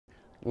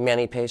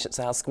Many patients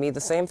ask me the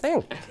same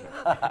thing.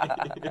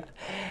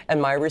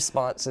 And my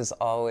response is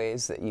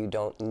always that you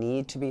don't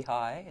need to be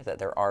high, that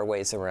there are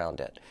ways around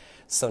it.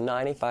 So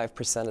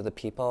 95% of the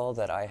people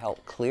that I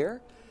help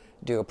clear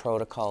do a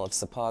protocol of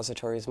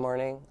suppositories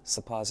morning,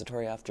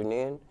 suppository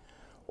afternoon,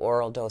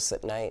 oral dose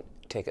at night,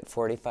 take it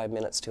 45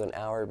 minutes to an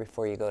hour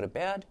before you go to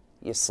bed,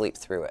 you sleep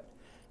through it.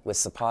 With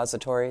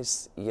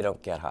suppositories, you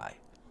don't get high.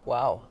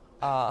 Wow.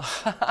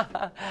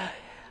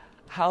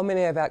 How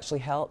many I've actually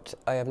helped,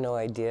 I have no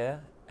idea.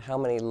 How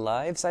many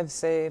lives I've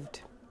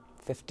saved?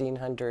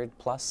 1,500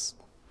 plus.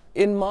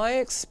 In my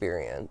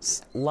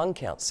experience, lung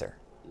cancer.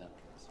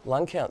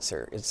 Lung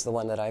cancer is the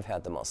one that I've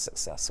had the most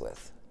success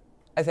with.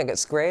 I think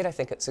it's great. I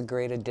think it's a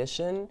great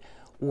addition.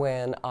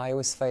 When I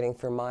was fighting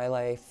for my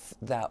life,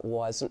 that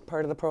wasn't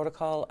part of the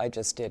protocol. I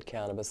just did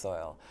cannabis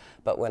oil.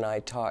 But when I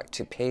talk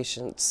to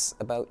patients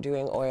about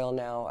doing oil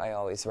now, I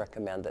always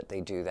recommend that they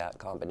do that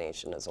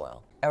combination as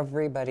well.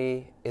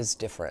 Everybody is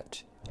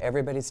different.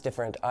 Everybody's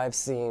different. I've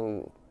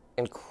seen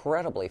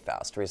incredibly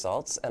fast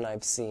results, and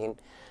I've seen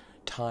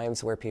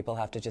times where people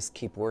have to just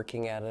keep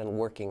working at it and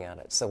working at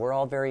it. So we're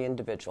all very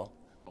individual.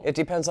 It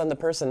depends on the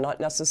person, not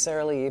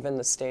necessarily even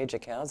the stage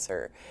of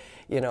cancer.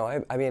 You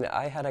know, I mean,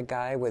 I had a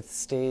guy with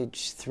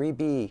stage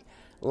 3B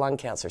lung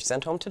cancer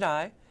sent home to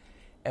die,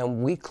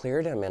 and we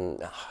cleared him in,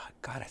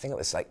 God, I think it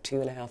was like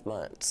 2.5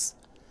 months.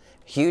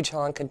 Huge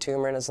honking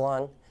tumor in his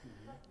lung,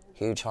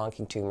 huge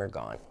honking tumor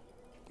gone.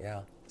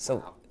 Yeah,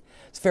 so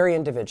it's very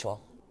individual.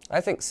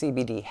 I think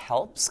CBD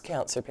helps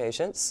cancer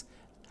patients.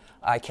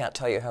 I can't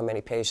tell you how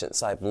many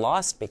patients I've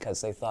lost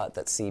because they thought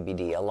that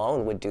CBD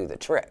alone would do the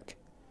trick,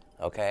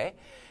 okay?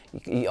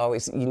 You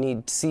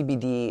need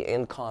CBD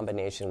in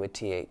combination with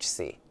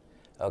THC,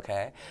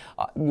 okay?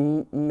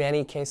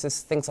 Many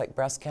cases, things like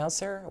breast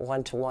cancer,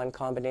 1-to-1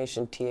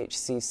 combination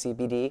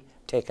THC-CBD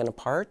taken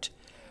apart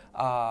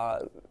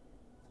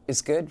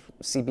is good.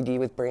 CBD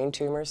with brain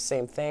tumors,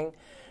 same thing,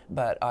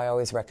 but I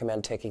always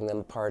recommend taking them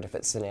apart if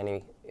it's in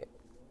any,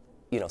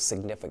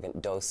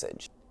 significant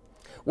dosage.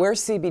 Where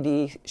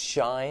CBD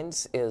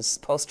shines is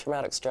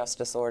post-traumatic stress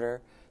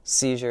disorder,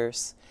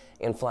 seizures,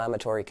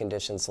 inflammatory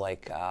conditions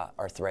like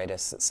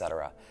arthritis,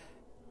 etc.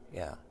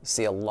 Yeah,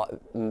 see a lot,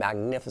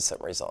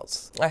 magnificent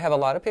results. I have a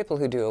lot of people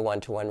who do a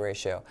 1-to-1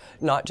 ratio,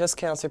 not just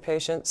cancer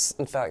patients.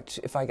 In fact,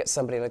 if I get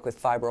somebody like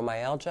with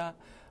fibromyalgia,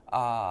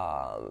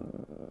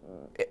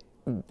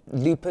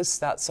 lupus,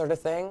 that sort of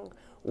thing,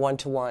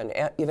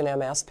 1-to-1. Even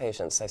MS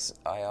patients,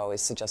 I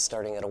always suggest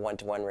starting at a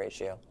 1-to-1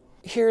 ratio.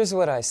 Here's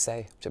what I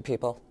say to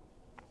people.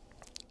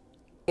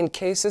 In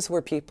cases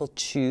where people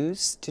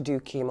choose to do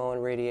chemo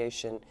and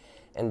radiation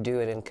and do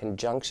it in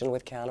conjunction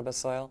with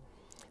cannabis oil,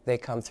 they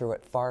come through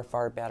it far,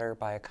 far better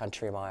by a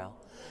country mile.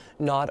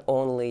 Not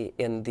only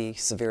in the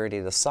severity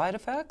of the side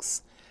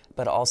effects,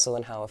 but also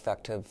in how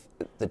effective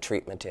the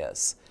treatment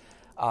is.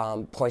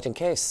 Point in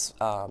case,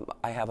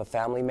 I have a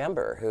family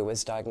member who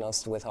was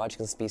diagnosed with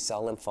Hodgkin's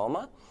B-cell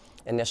lymphoma.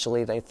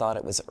 Initially, they thought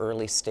it was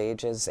early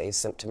stages,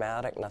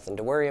 asymptomatic, nothing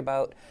to worry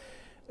about.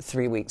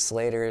 3 weeks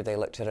later, they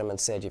looked at him and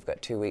said, you've got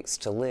 2 weeks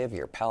to live,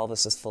 your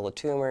pelvis is full of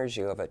tumors,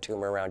 you have a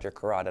tumor around your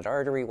carotid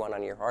artery, one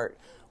on your heart,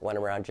 one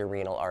around your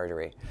renal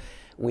artery.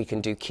 We can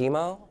do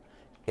chemo.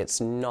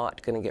 It's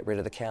not going to get rid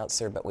of the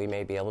cancer, but we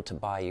may be able to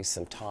buy you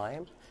some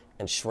time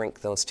and shrink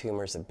those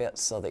tumors a bit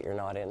so that you're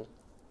not in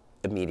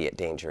immediate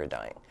danger of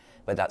dying.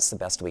 But that's the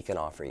best we can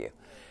offer you.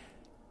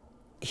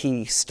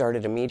 He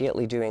started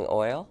immediately doing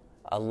oil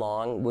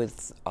along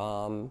with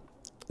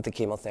the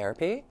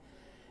chemotherapy.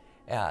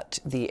 At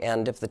the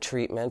end of the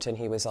treatment, and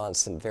he was on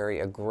some very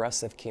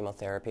aggressive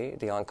chemotherapy,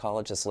 the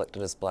oncologist looked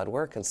at his blood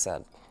work and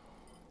said,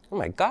 oh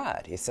my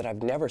God, he said,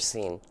 I've never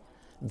seen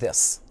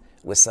this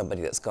with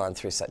somebody that's gone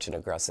through such an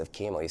aggressive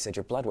chemo. He said,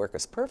 your blood work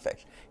is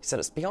perfect. He said,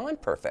 it's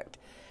beyond perfect.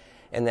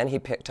 And then he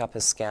picked up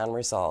his scan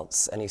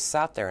results, and he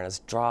sat there and his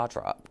jaw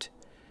dropped.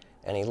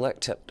 And he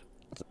looked at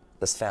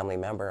this family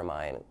member of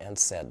mine and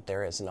said,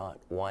 there is not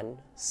one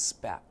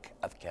speck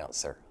of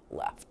cancer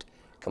left.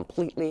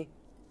 Completely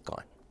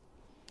gone.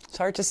 It's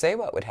hard to say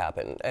what would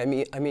happen. I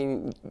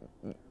mean,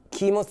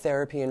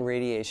 chemotherapy and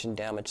radiation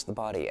damage the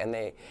body, and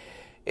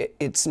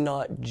it's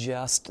not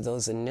just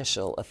those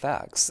initial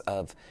effects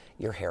of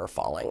your hair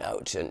falling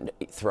out and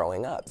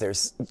throwing up.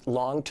 There's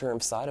long-term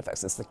side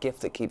effects. It's the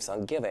gift that keeps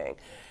on giving.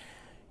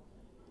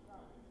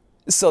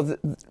 So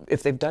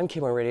if they've done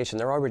chemo and radiation,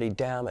 they're already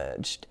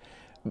damaged,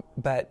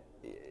 but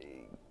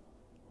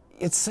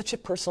it's such a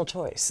personal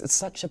choice. It's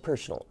such a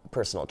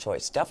personal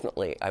choice.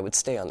 Definitely, I would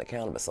stay on the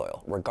cannabis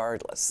oil,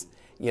 regardless,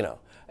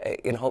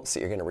 in hopes that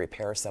you're going to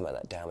repair some of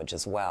that damage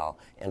as well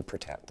and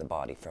protect the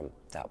body from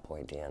that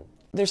point in.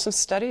 There's some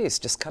studies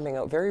just coming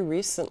out very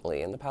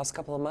recently in the past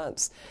couple of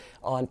months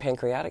on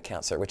pancreatic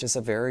cancer, which is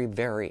a very,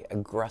 very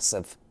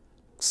aggressive,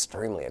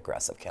 extremely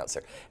aggressive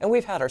cancer. And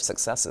we've had our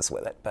successes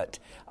with it, but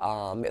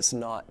it's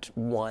not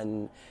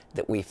one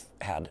that we've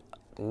had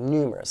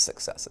numerous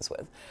successes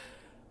with.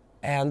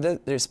 And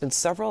there's been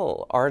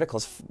several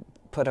articles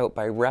put out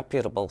by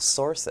reputable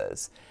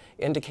sources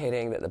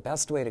indicating that the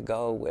best way to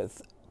go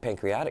with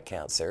pancreatic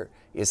cancer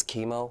is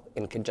chemo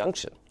in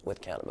conjunction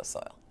with cannabis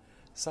oil.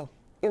 So,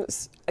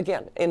 it's,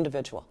 again,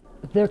 individual.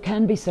 There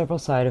can be several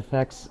side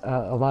effects.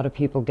 A lot of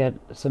people get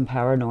some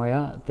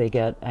paranoia, they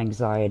get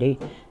anxiety,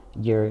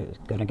 you're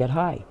going to get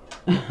high.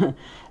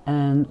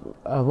 And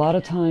a lot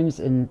of times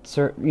in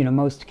certain,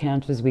 most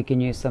cannabis we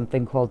can use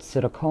something called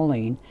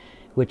citicoline,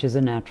 which is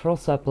a natural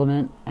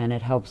supplement, and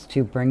it helps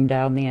to bring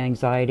down the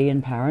anxiety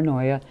and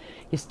paranoia.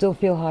 You still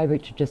feel high,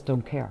 but you just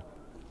don't care.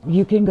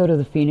 You can go to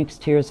the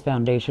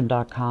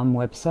PhoenixTearsFoundation.com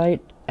website,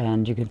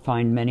 and you can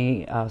find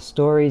many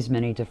stories,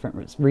 many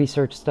different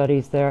research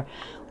studies there.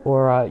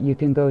 Or you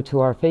can go to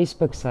our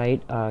Facebook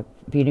site,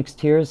 Phoenix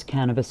Tears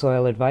Cannabis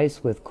Oil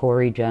Advice with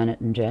Corrie, Janet,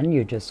 and Jen.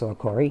 You just saw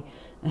Corrie.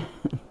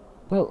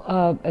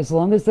 Well, as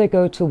long as they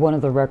go to one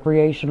of the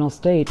recreational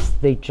states,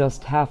 they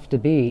just have to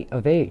be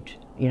of age.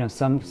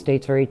 Some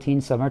states are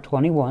 18, some are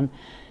 21,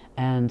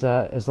 and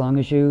as long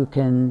as you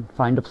can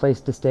find a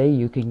place to stay,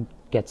 you can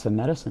get some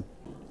medicine.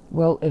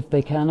 Well, if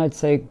they can, I'd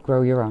say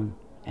grow your own,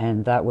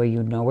 and that way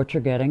you know what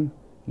you're getting.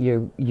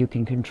 You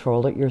can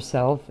control it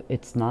yourself.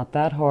 It's not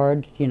that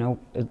hard.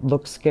 It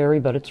looks scary,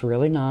 but it's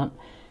really not.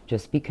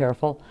 Just be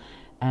careful,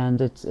 and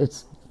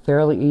it's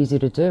fairly easy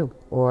to do.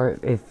 Or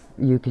if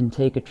you can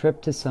take a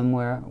trip to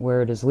somewhere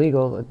where it is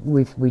legal,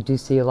 we do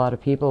see a lot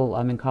of people.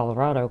 I'm in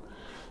Colorado,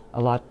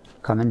 a lot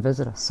come and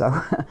visit us. So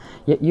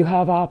you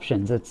have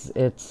options.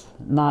 It's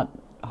not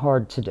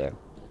hard to do.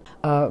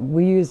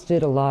 We used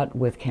it a lot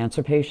with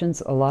cancer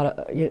patients. A lot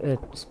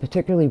of,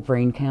 particularly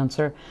brain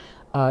cancer.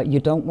 You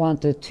don't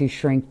want it to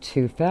shrink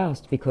too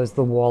fast because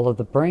the wall of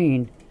the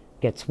brain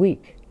gets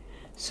weak.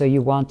 So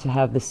you want to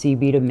have the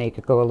CB to make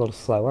it go a little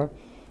slower.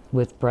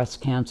 With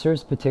breast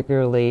cancers,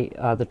 particularly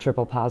the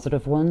triple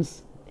positive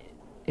ones,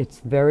 it's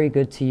very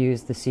good to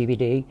use the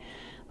CBD.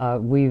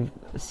 We've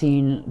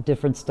seen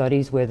different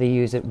studies where they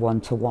use it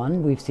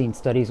 1-to-1. We've seen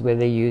studies where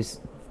they use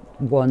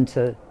 1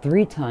 to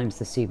 3 times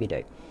the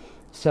CBD.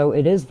 So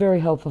it is very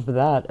helpful for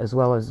that, as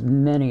well as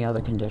many other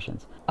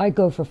conditions. I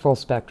go for full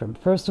spectrum.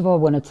 First of all,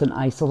 when it's an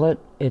isolate,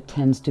 it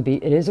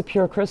is a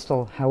pure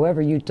crystal.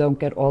 However, you don't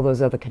get all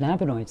those other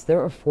cannabinoids.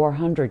 There are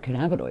 400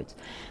 cannabinoids.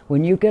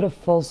 When you get a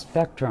full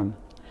spectrum,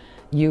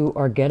 you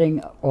are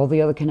getting all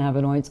the other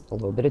cannabinoids, a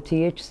little bit of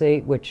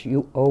THC, which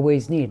you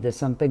always need. There's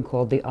something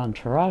called the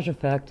entourage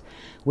effect,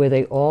 where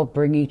they all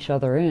bring each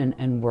other in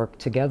and work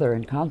together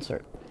in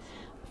concert.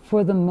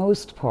 For the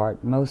most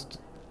part, most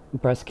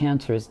breast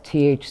cancers,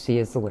 THC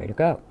is the way to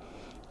go.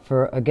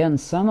 For, again,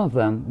 some of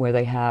them where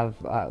they have,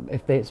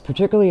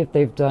 particularly if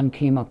they've done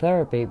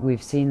chemotherapy,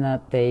 we've seen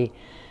that they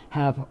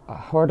have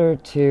harder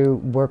to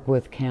work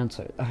with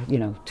cancer,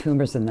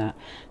 tumors and that.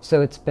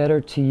 So it's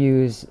better to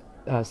use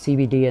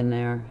CBD in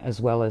there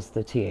as well as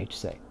the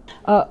THC.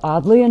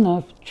 Oddly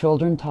enough,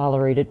 children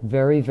tolerate it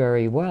very,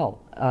 very well.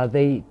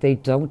 They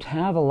don't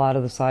have a lot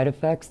of the side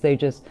effects. They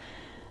just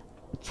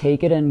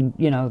take it and,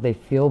 they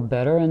feel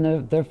better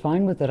and they're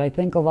fine with it. I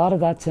think a lot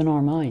of that's in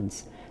our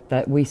minds,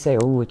 that we say,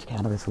 oh, it's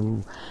cannabis,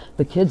 ooh.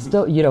 The kids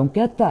you don't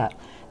get that.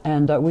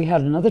 And we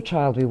had another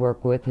child we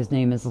work with, his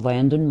name is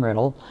Landon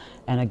Riddle,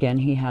 and again,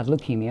 he had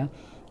leukemia,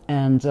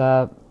 and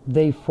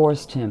they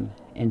forced him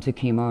into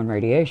chemo and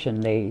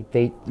radiation.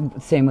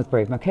 Same with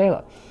Brave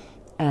Michaela.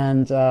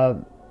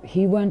 And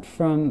he went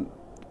from,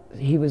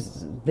 it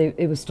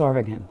was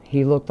starving him.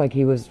 He looked like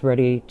he was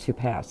ready to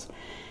pass.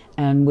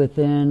 And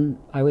within,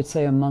 I would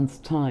say, a month's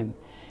time,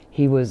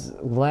 he was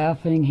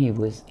laughing, he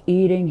was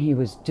eating, he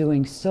was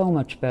doing so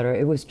much better.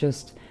 It was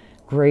just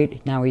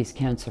great. Now he's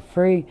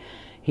cancer-free.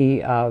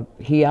 He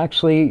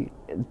actually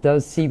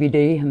does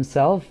CBD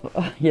himself.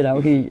 He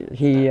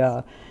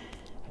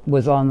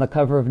was on the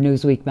cover of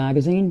Newsweek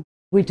magazine.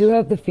 We do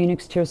have the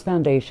Phoenix Tears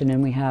Foundation,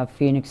 and we have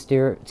Phoenix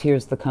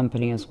Tears, the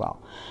company, as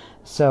well.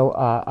 So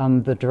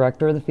I'm the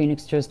director of the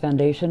Phoenix Tears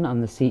Foundation.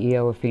 I'm the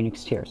CEO of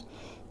Phoenix Tears.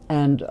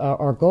 And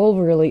our goal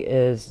really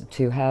is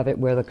to have it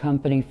where the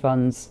company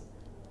funds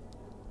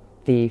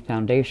the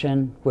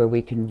foundation, where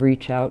we can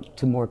reach out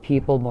to more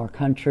people, more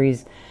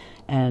countries,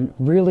 and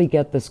really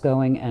get this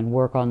going and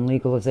work on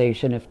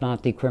legalization, if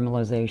not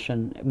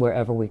decriminalization,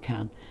 wherever we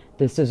can.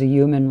 This is a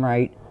human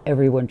right.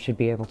 Everyone should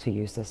be able to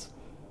use this.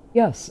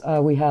 Yes,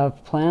 we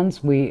have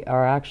plans. We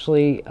are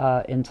actually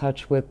in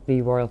touch with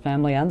the royal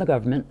family and the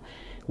government.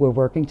 We're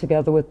working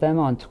together with them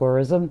on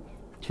tourism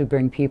to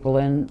bring people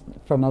in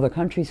from other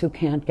countries who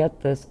can't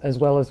get this, as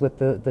well as with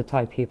the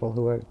Thai people,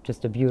 who are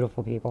just a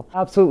beautiful people.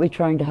 Absolutely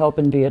trying to help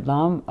in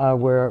Vietnam,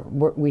 where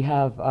we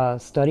have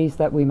studies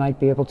that we might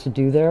be able to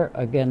do there.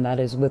 Again,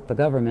 that is with the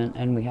government,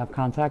 and we have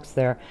contacts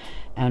there,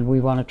 and we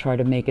want to try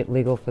to make it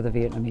legal for the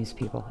Vietnamese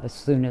people as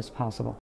soon as possible.